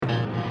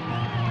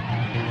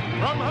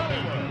From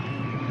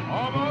Hollywood,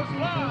 almost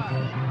live,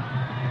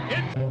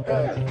 it's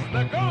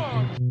the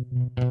Gong.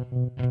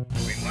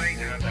 We might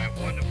have that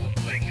wonderful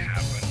thing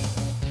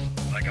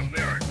happen, like a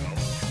miracle,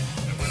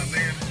 that when a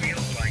man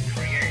feels like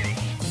creating,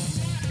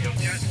 he'll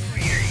just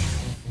create.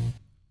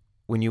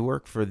 When you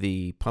work for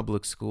the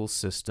public school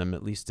system,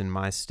 at least in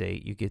my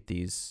state, you get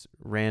these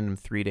random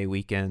 3-day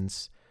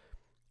weekends.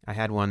 I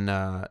had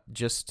one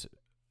just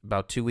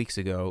about 2 weeks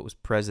ago. It was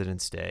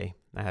President's Day.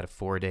 I had a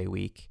 4-day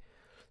week.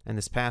 And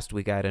this past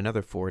week, I had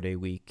another 4-day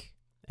week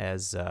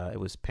as it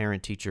was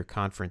Parent-Teacher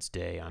Conference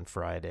Day on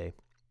Friday.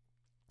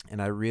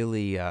 And I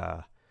really,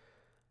 I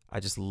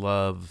just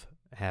love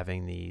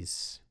having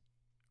these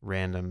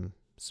random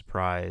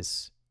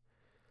surprise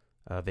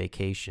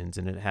vacations.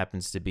 And it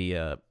happens to be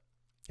a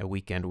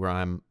weekend where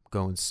I'm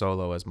going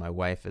solo as my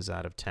wife is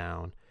out of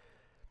town.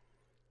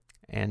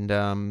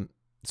 And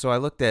so I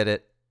looked at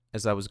it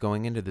as I was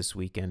going into this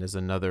weekend as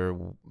another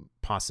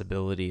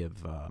possibility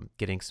of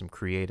getting some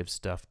creative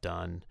stuff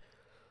done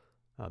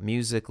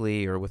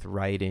musically or with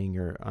writing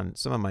or on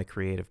some of my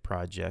creative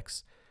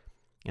projects.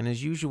 And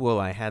as usual,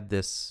 I had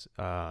this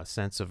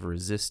sense of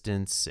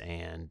resistance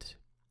and,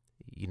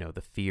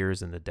 the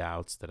fears and the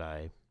doubts that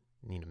I,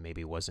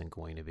 maybe wasn't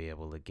going to be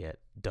able to get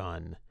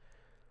done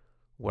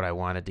what I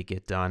wanted to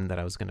get done, that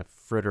I was going to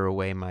fritter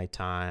away my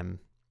time,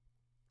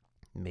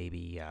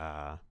 maybe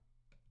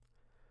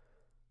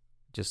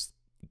just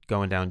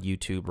going down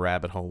YouTube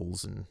rabbit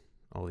holes and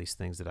all these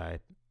things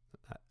that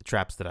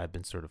traps that I've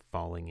been sort of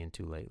falling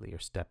into lately or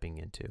stepping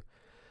into.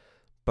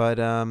 But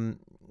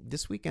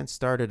this weekend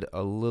started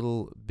a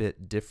little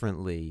bit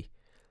differently,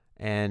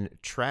 and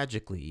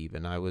tragically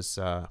even. I was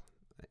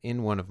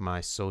in one of my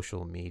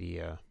social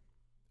media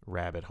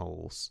rabbit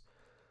holes,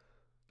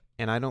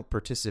 and I don't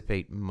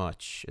participate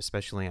much,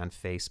 especially on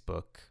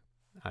Facebook.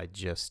 I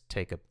just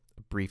take a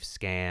brief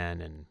scan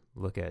and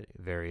look at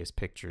various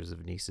pictures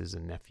of nieces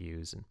and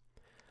nephews, and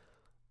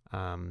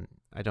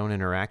I don't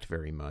interact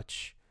very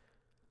much.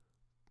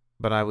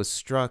 But I was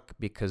struck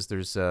because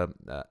there's an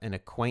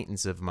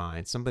acquaintance of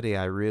mine, somebody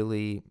I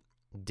really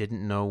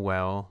didn't know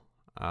well.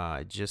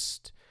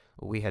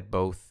 We had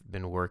both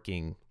been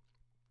working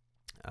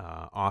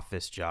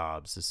office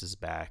jobs. This is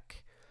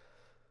back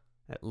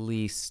at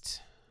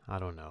least,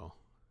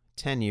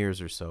 10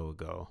 years or so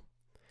ago.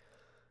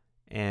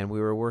 And we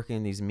were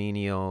working these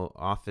menial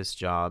office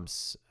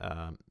jobs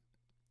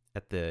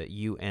at the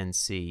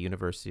UNC,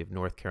 University of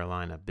North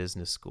Carolina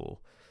Business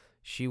School.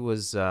 She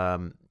was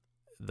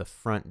the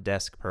front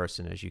desk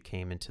person as you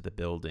came into the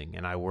building,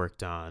 and I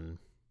worked on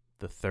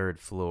the third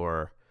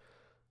floor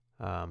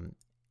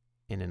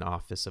in an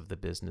office of the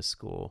business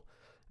school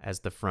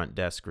as the front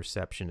desk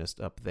receptionist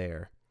up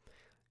there.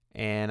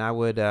 And I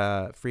would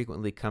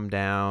frequently come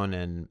down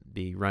and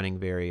be running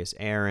various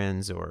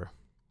errands or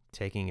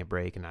taking a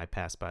break, and I'd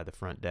pass by the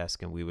front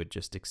desk and we would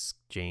just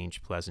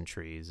exchange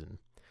pleasantries and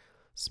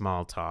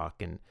small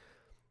talk. And,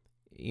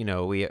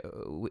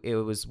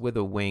 it was with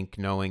a wink,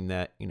 knowing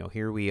that,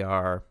 here we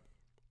are,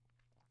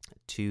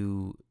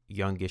 two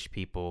youngish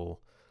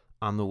people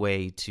on the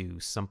way to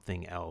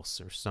something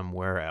else or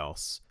somewhere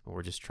else.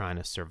 We're just trying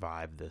to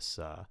survive this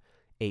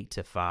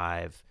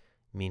 8-to-5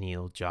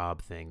 menial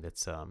job thing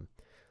that's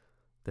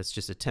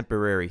just a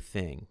temporary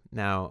thing.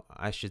 Now,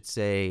 I should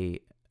say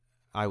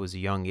I was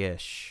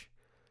youngish.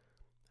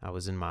 I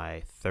was in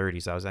my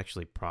 30s. I was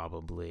actually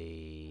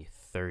probably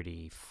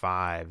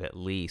 35 at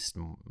least,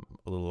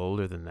 a little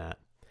older than that.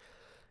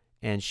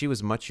 And she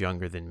was much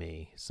younger than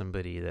me,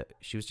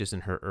 she was just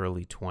in her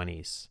early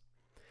 20s.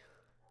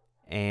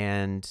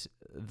 And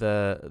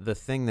the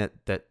thing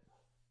that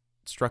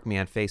struck me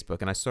on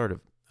Facebook, and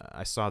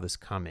I saw this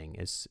coming,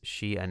 is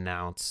she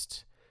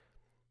announced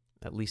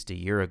at least a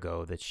year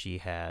ago that she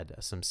had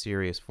some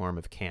serious form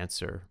of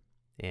cancer,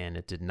 and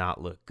it did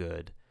not look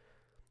good,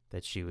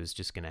 that she was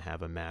just going to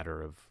have a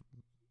matter of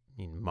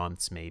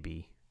months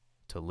maybe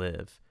to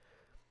live.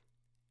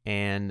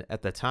 And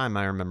at the time,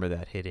 I remember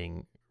that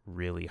hitting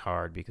really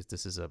hard, because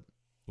this is a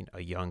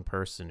young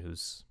person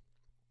who's,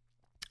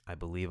 I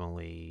believe,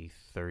 only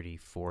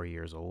 34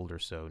 years old or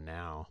so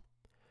now.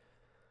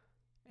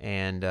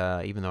 And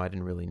even though I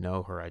didn't really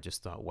know her, I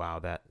just thought, wow,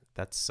 that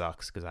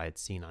sucks, because I had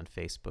seen on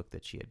Facebook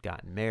that she had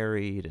gotten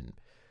married and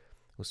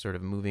was sort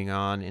of moving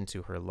on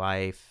into her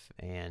life.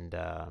 And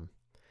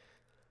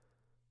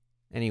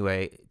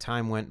anyway,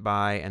 time went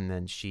by, and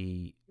then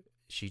she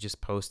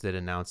just posted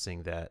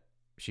announcing that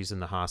she's in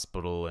the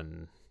hospital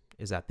and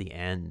is at the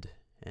end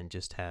and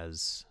just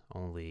has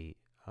only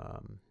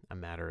a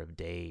matter of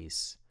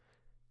days.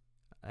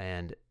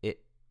 And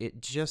it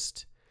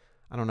just,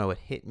 I don't know, it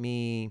hit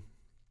me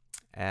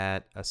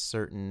at a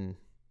certain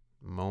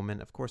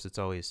moment. Of course, it's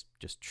always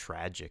just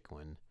tragic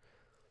when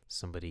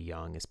somebody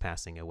young is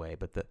passing away,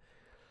 but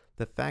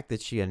the fact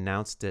that she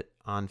announced it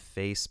on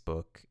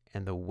Facebook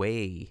and the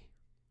way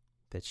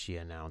that she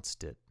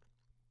announced it,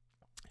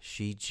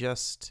 she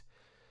just,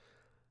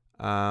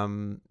 with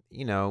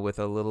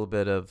a little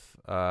bit of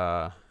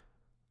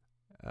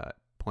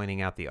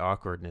pointing out the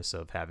awkwardness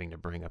of having to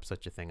bring up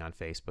such a thing on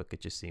Facebook. It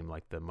just seemed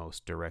like the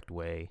most direct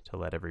way to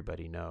let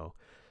everybody know.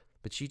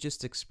 But she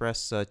just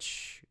expressed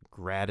such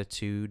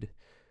gratitude,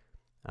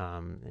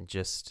 and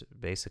just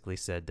basically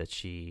said that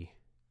she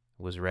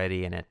was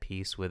ready and at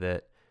peace with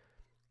it.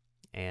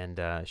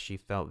 And she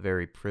felt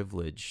very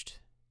privileged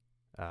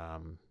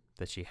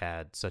that she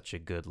had such a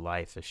good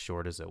life, as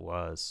short as it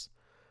was.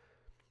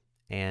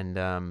 And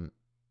I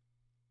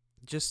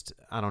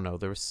don't know,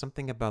 there was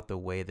something about the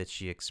way that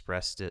she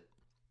expressed it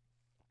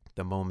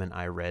the moment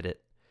I read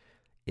it.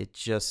 It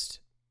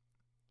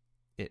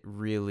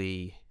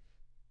really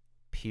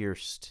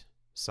pierced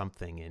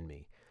something in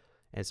me.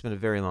 And it's been a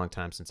very long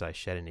time since I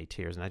shed any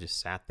tears, and I just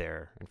sat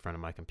there in front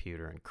of my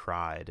computer and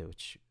cried,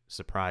 which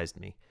surprised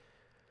me.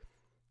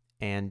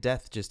 And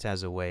death just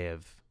has a way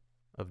of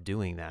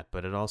doing that,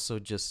 but it also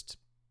just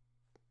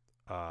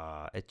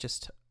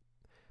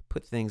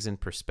put things in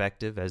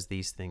perspective, as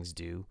these things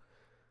do.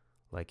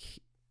 Like,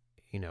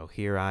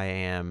 here I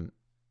am.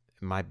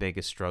 My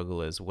biggest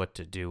struggle is what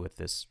to do with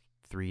this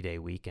 3-day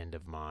weekend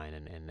of mine,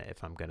 and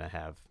if I'm going to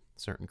have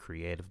certain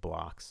creative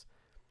blocks.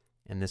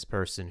 And this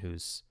person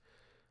who's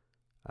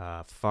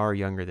far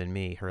younger than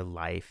me, her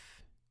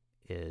life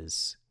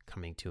is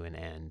coming to an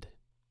end,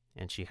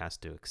 and she has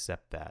to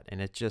accept that. And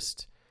it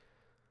just,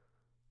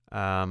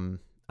 I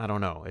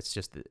don't know. It's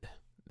just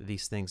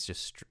these things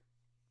just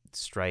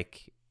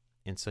strike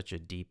in such a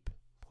deep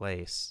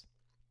place.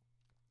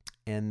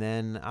 And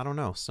then, I don't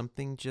know,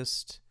 something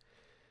just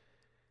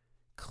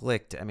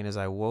clicked. I mean, as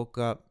I woke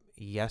up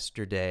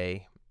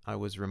yesterday, I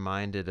was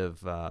reminded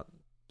of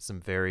some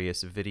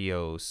various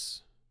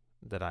videos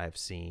that I've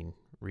seen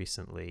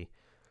recently.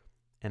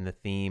 And the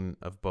theme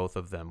of both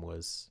of them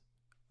was,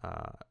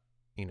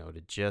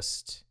 to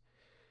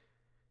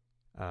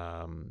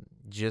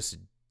just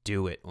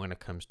do it when it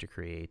comes to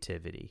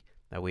creativity.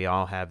 That we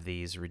all have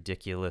these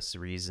ridiculous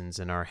reasons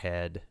in our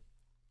head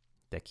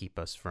that keep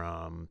us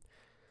from,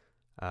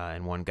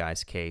 in one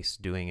guy's case,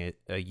 doing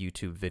a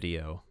YouTube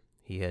video.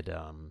 He had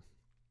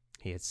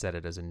set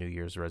it as a New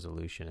Year's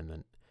resolution, and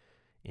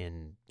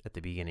then at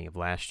the beginning of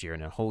last year,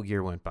 and a whole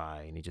year went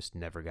by, and he just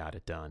never got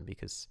it done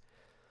because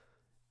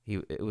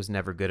it was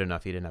never good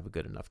enough. He didn't have a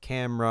good enough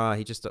camera.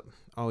 He just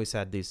always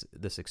had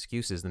this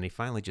excuses. Then he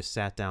finally just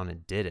sat down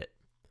and did it,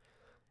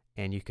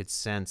 and you could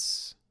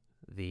sense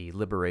the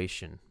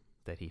liberation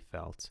that he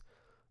felt.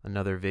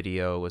 Another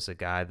video was a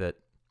guy that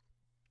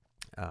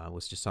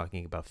was just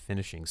talking about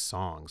finishing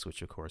songs,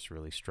 which of course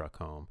really struck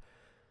home.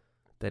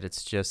 That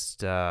it's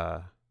just,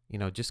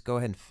 just go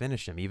ahead and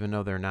finish them, even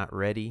though they're not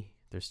ready.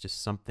 There's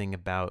just something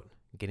about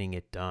getting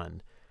it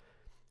done.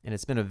 And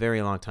it's been a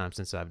very long time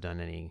since I've done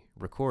any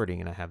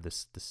recording, and I have the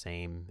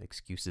same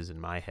excuses in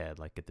my head,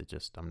 like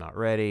I'm not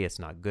ready, it's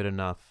not good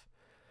enough.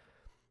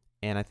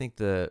 And I think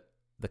the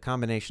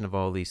combination of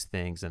all these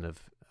things and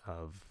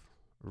of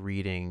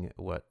reading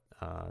what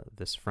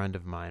this friend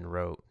of mine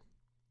wrote,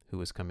 who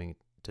was coming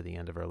to the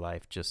end of her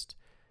life, just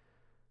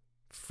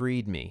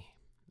freed me.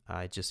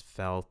 I just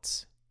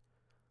felt,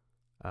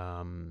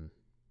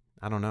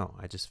 I don't know.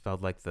 I just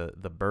felt like the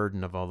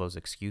burden of all those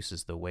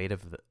excuses, the weight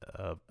of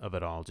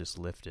it all just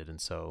lifted.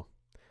 And so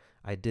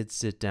I did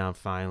sit down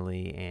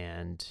finally,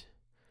 and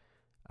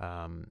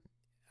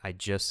I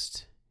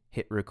just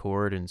hit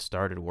record and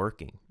started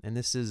working. And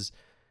this is,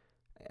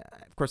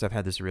 of course, I've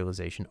had this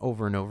realization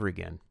over and over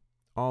again.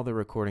 All the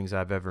recordings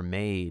I've ever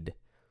made,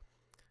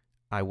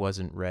 I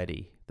wasn't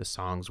ready. The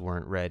songs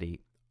weren't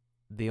ready.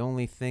 The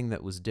only thing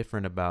that was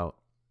different about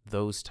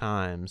those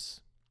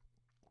times,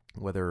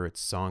 whether it's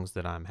songs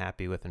that I'm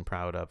happy with and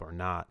proud of or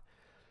not,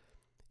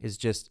 is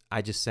just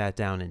I just sat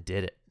down and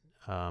did it.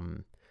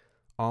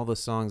 All the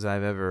songs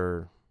I've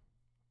ever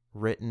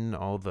written,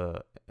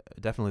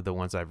 definitely the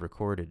ones I've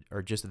recorded,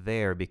 are just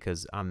there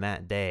because on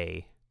that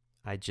day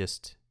I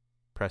just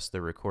pressed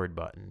the record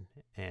button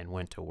and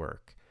went to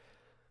work.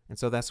 And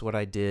so that's what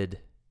I did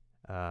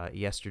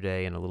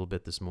yesterday and a little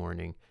bit this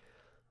morning.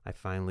 I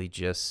finally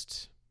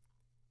just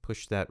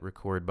pushed that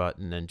record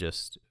button and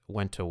just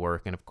went to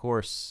work. And of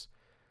course,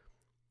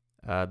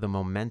 the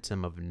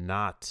momentum of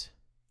not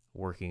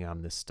working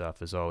on this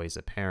stuff is always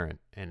apparent,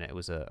 and it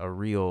was a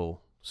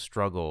real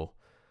struggle.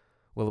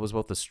 Well, it was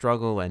both a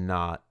struggle and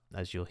not,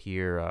 as you'll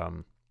hear.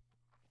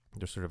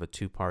 There's sort of a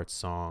 2-part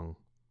song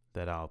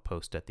that I'll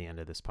post at the end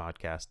of this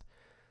podcast.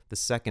 The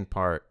second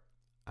part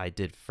I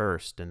did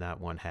first, and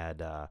that one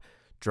had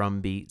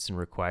drum beats and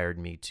required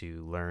me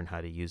to learn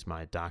how to use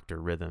my Dr.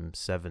 Rhythm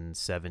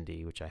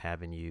 770, which I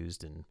haven't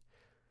used in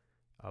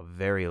a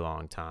very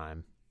long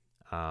time.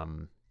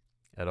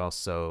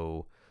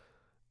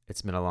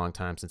 It's been a long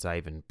time since I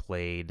even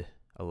played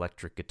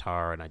electric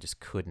guitar, and I just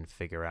couldn't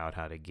figure out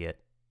how to get,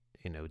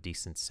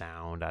 decent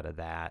sound out of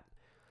that.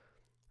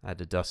 I had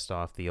to dust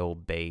off the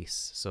old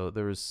bass. So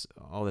there was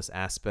all this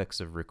aspects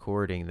of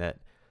recording that,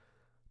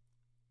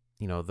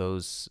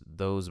 those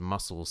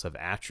muscles have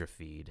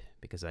atrophied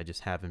because I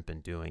just haven't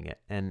been doing it.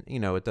 And,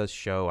 it does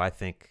show, I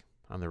think,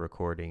 on the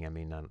recording. I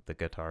mean, the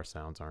guitar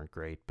sounds aren't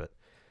great, but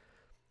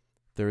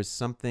there's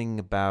something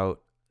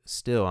about,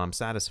 still, I'm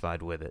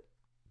satisfied with it,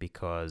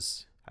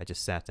 because I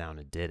just sat down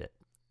and did it.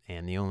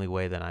 And the only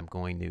way that I'm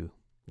going to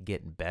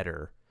get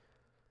better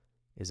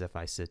is if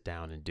I sit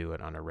down and do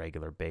it on a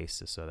regular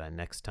basis, so that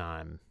next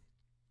time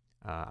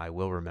I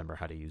will remember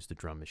how to use the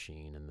drum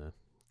machine and the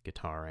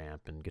guitar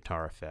amp and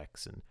guitar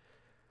effects and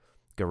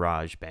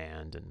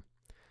GarageBand.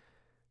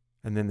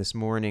 And then this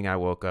morning I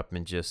woke up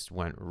and just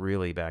went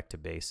really back to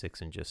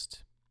basics and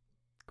just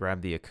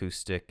grabbed the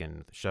acoustic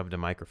and shoved a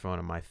microphone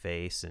in my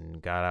face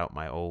and got out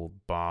my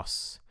old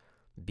Boss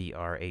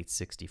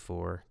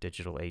BR-864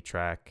 digital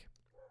 8-track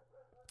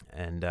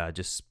and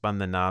just spun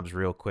the knobs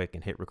real quick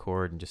and hit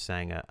record and just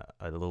sang a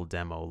little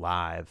demo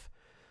live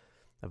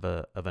of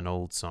an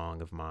old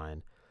song of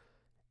mine.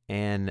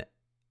 And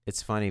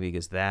it's funny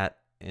because that,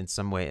 in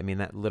some way, I mean,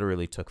 that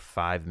literally took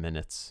 5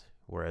 minutes,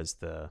 whereas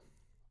the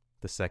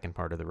second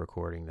part of the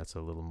recording, that's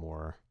a little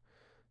more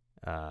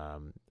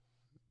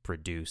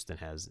produced and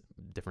has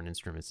different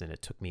instruments in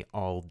it, took me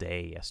all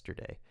day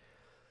yesterday.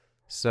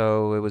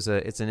 So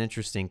it's an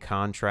interesting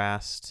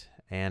contrast,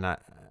 and I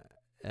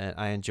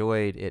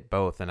enjoyed it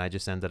both, and I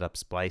just ended up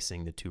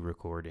splicing the two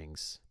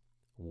recordings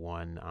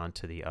one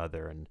onto the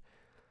other, and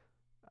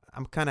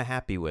I'm kind of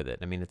happy with it.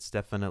 I mean, it's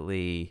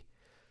definitely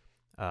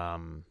a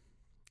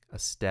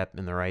step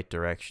in the right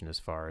direction as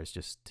far as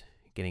just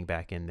getting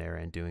back in there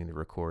and doing the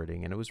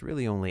recording. And it was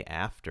really only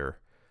after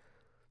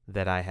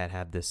that I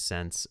had this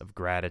sense of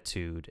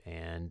gratitude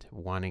and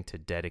wanting to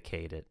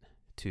dedicate it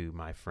to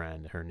my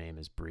friend. Her name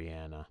is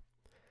Brianna.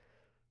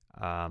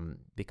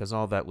 Because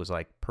all that was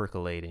like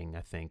percolating,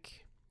 I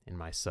think, in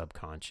my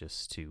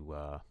subconscious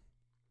to,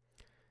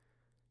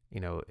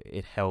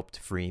 it helped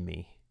free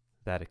me.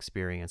 That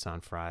experience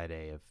on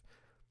Friday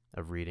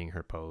of reading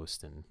her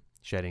post and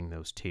shedding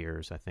those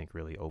tears, I think,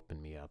 really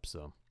opened me up.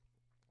 So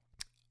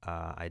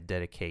I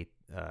dedicate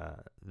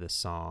this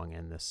song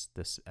and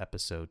this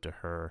episode to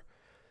her.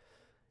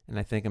 And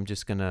I think I'm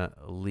just going to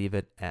leave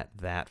it at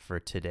that for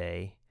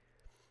today.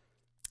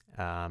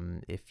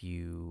 If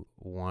you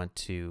want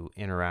to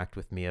interact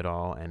with me at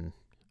all, and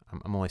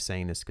I'm only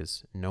saying this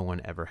because no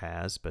one ever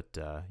has, but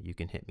you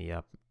can hit me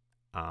up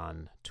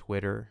on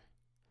Twitter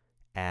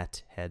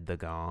at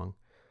HeadTheGong.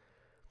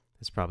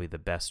 It's probably the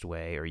best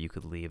way, or you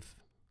could leave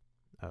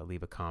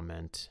a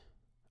comment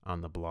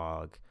on the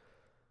blog,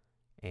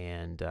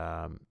 and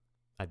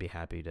I'd be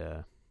happy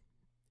to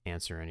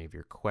answer any of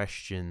your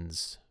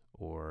questions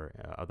or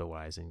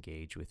otherwise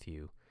engage with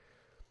you.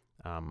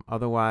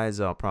 Otherwise,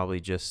 I'll probably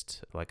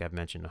just, like I've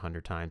mentioned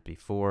 100 times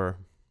before,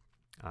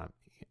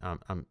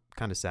 I'm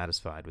kind of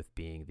satisfied with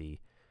being the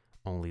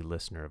only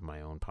listener of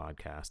my own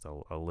podcast.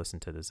 I'll listen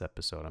to this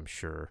episode, I'm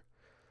sure,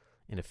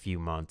 in a few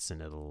months,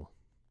 and it'll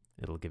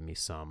give me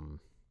some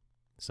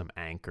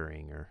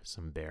anchoring or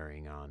some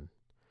bearing on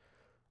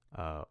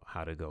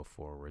how to go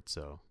forward.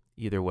 So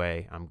either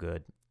way, I'm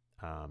good.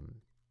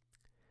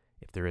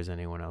 If there is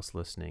anyone else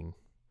listening,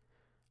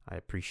 I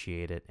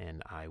appreciate it,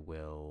 and I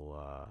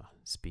will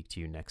speak to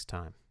you next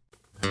time.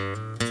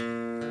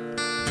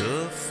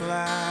 The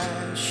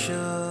flash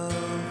of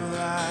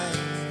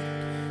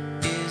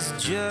light is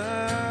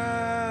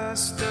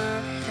just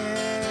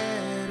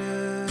ahead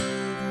of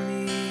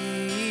me.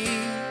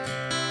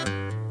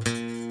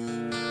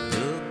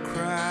 The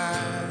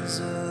cries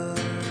of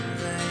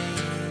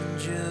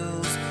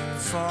angels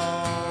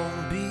fall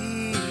behind.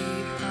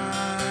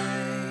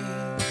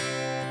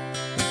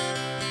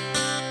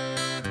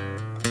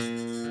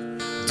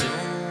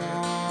 Don't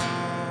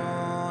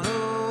wanna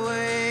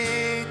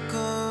wake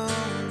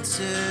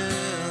until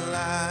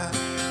I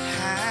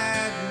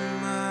had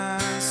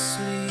my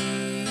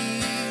sleep.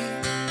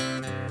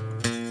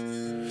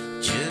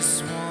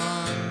 Just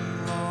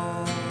one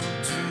more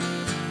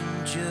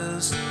dream,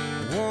 just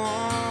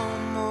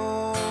one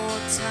more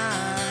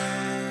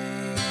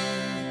time.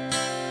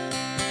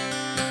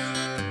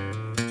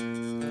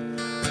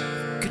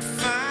 Could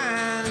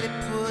finally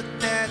put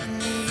that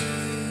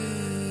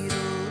needle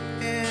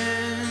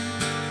in.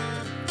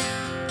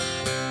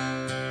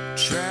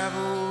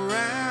 Travel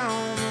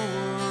round the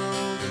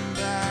world and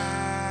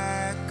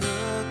back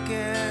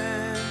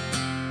again.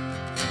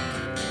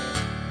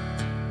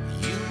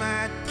 You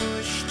might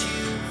push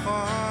too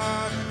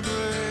hard and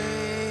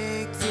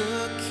break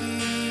the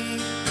key.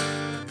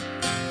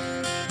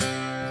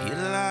 Get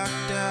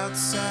locked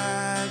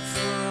outside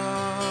for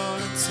all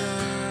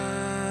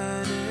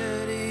eternity.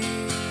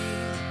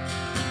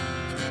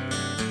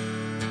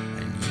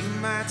 And you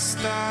might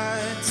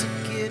start to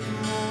get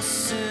more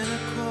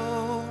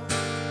cynical.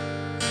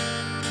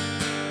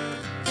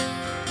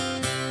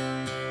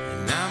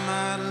 And I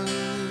might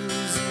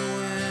lose you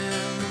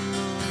when the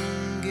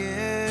moon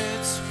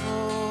gets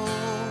full.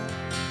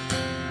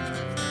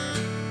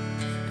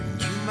 And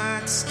you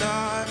might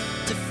start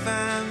to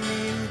find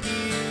me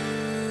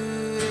beautiful.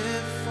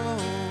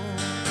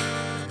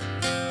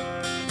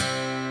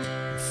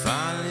 And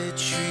finally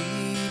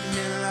treat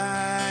me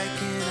like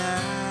an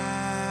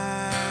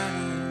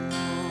animal.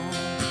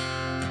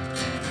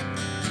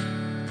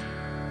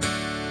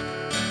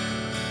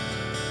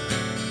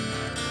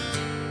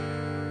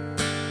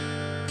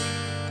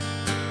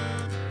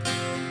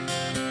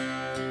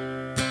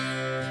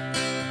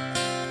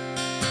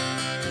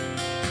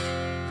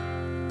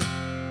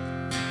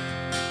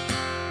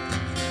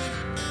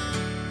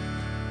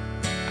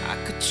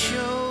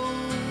 choke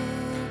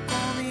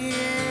on the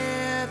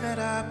air that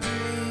I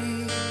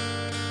breathe.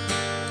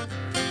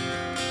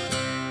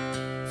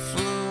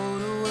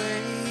 Float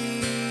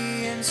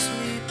away and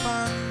sleep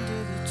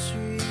under the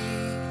tree.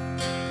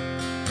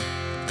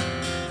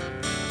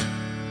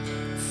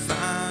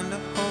 Find a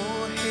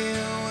hole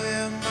here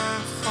where my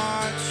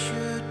heart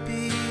should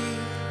be,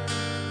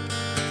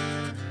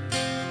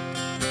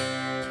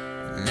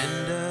 and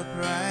end up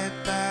right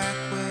back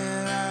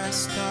where I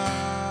started.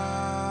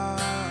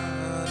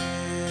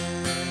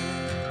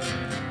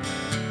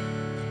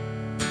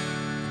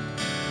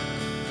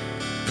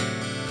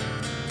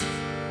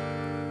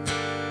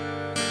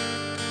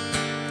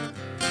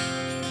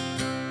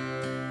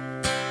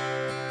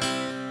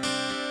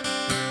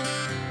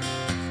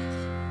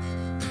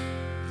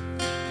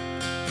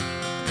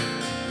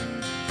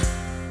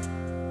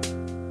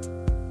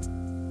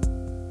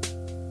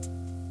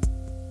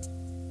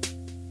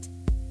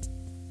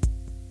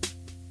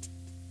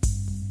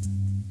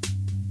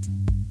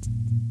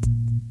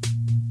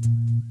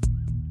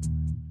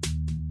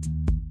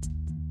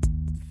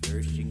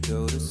 First you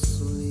go to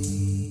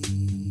sleep,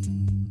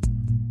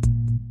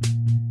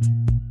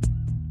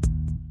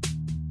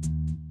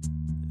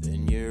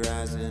 then you're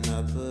rising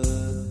up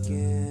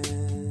again.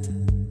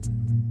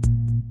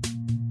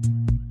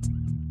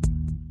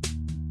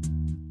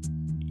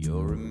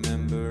 You'll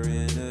remember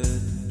in a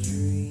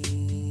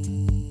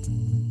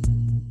dream,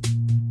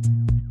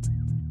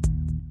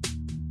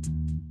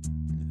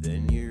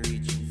 then you're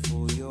reaching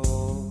for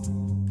your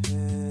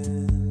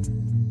pen.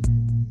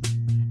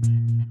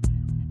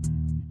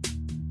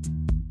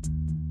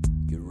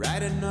 You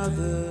write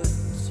another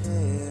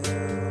tale.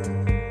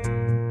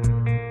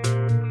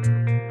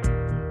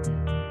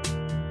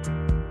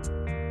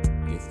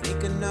 You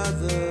think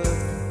another